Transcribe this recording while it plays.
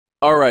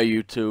Alright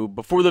YouTube,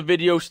 before the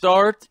video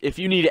starts, if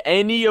you need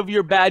any of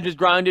your badges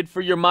grinded for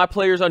your My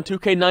Players on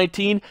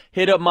 2K19,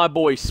 hit up my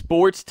boy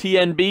Sports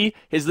TNB.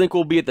 His link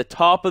will be at the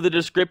top of the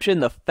description,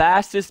 the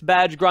fastest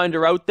badge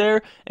grinder out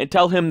there, and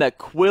tell him that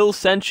Quil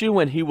sent you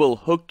and he will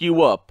hook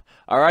you up.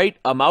 Alright,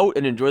 I'm out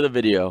and enjoy the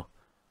video.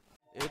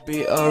 It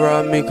be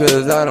around me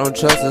cause I don't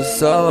trust a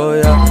soul,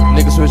 yeah.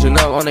 Niggas switching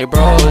up on they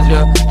bros,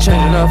 yeah.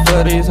 Changing up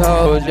for these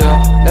hoes,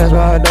 yeah. That's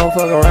why I don't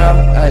fuck around,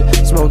 ay.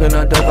 Smoking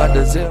a dope out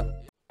the zip.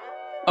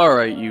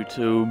 Alright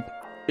YouTube,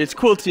 it's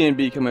Quii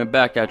TNB coming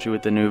back at you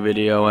with a new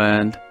video,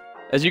 and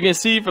as you can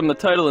see from the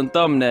title and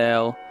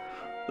thumbnail,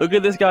 look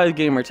at this guy's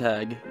gamer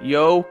tag,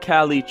 Yo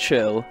Cali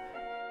Chill,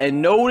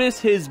 and notice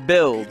his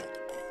build,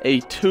 a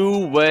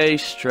two-way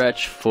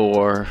stretch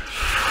 4.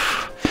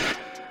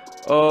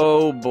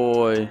 Oh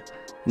boy.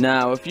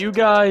 Now, if you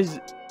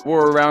guys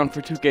were around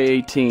for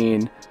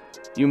 2K18,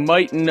 you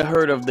mightn't have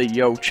heard of the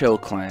Yo Chill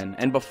clan.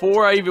 And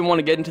before I even want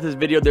to get into this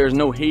video, there's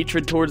no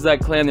hatred towards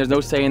that clan. There's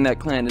no saying that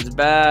clan is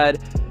bad.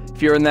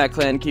 If you're in that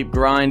clan, keep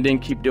grinding,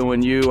 keep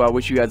doing you. I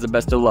wish you guys the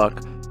best of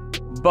luck.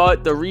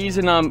 But the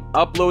reason I'm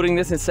uploading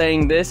this and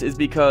saying this is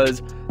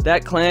because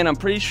that clan, I'm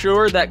pretty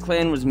sure that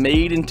clan was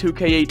made in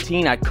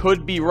 2K18. I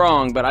could be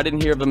wrong, but I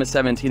didn't hear of them as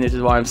 17, this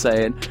is why I'm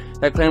saying.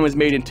 That clan was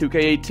made in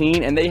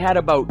 2K18, and they had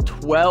about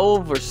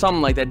 12 or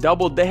something like that,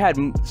 doubled. They had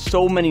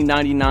so many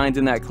 99s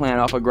in that clan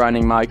off of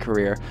grinding my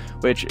career,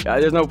 which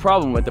there's no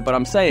problem with it, but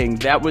I'm saying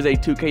that was a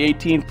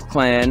 2K18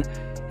 clan,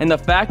 and the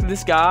fact that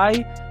this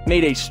guy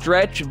made a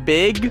stretch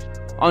big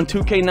on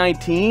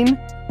 2K19,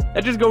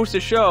 that just goes to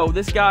show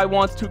this guy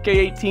wants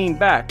 2K18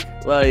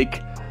 back.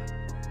 Like,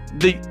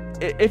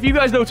 if you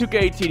guys know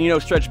 2K18, you know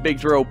stretch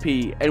bigs are OP.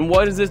 And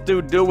what does this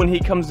dude do when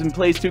he comes and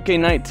plays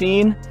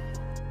 2K19?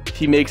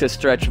 He makes a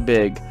stretch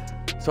big.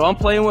 So I'm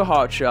playing with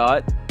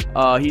Hotshot.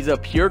 He's a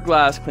pure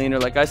glass cleaner,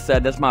 like I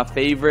said. That's my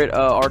favorite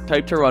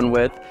archetype to run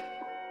with.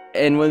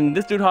 And when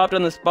this dude hopped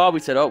on the spot, we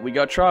said, "Oh, we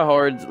got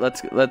tryhards.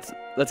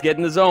 Let's get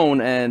in the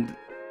zone." And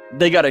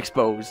they got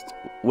exposed,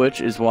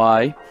 which is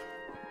why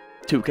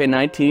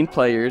 2K19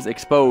 players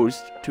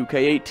exposed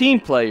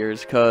 2K18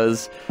 players,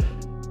 because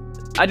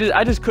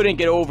I just couldn't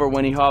get over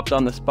when he hopped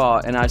on the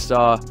spot and I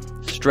saw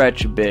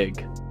stretch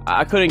big.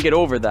 I couldn't get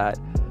over that.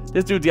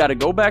 This dude's got to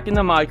go back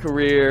into my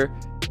career,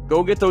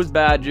 go get those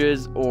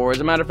badges, or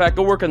as a matter of fact,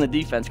 go work on the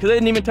defense, because they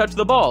didn't even touch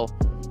the ball.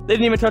 They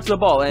didn't even touch the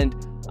ball. And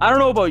I don't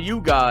know about you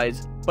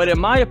guys, but in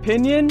my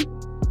opinion,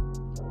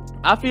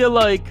 I feel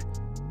like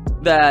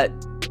that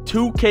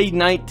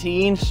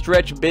 2K19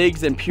 stretch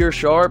bigs and pure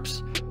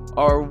sharps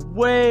are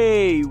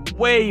way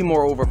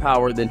more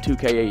overpowered than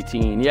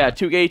 2K18. Yeah,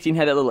 2K18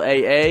 had that little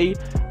AA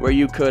where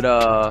you could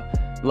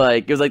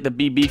like, it was like the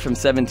BB from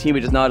 17,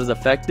 which is not as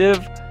effective.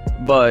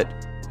 But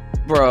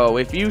bro,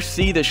 if you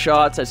see the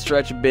shots that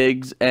stretch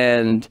bigs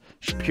and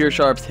pure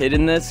sharps hit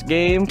in this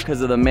game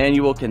because of the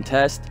manual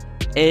contest,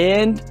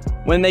 and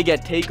when they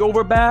get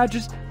takeover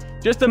badges,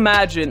 just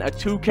imagine a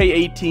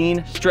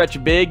 2K18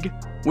 stretch big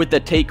with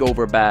the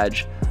takeover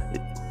badge.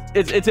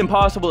 It's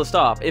impossible to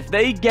stop. If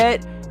they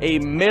get a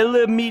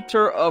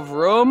millimeter of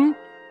room,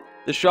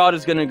 the shot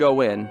is gonna go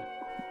in.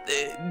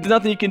 There's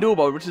nothing you can do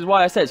about it, which is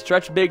why I said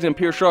stretch bigs and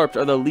pure sharps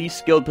are the least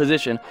skilled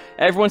position.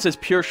 Everyone says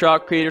pure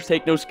shot creators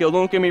take no skill.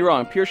 Don't get me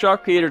wrong, pure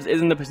shot creators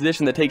isn't the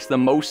position that takes the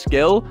most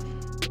skill,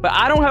 but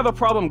I don't have a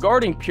problem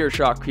guarding pure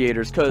shot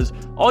creators, because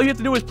all you have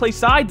to do is play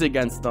sides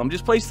against them.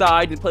 Just play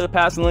side and play the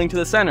passing lane to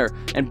the center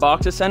and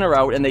box the center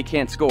out and they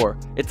can't score.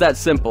 It's that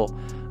simple.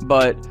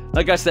 But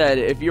like I said,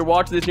 if you're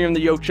watching this and you're in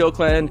the Yo Chill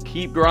clan,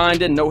 keep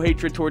grinding. No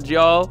hatred towards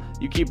y'all.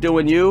 You keep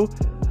doing you.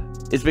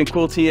 It's been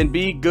Quil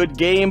TNB. Good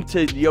game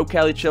to Yo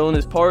Cali Chill and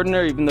his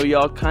partner, even though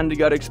y'all kind of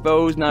got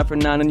exposed, 9 for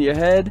 9 in your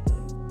head.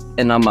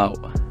 And I'm out.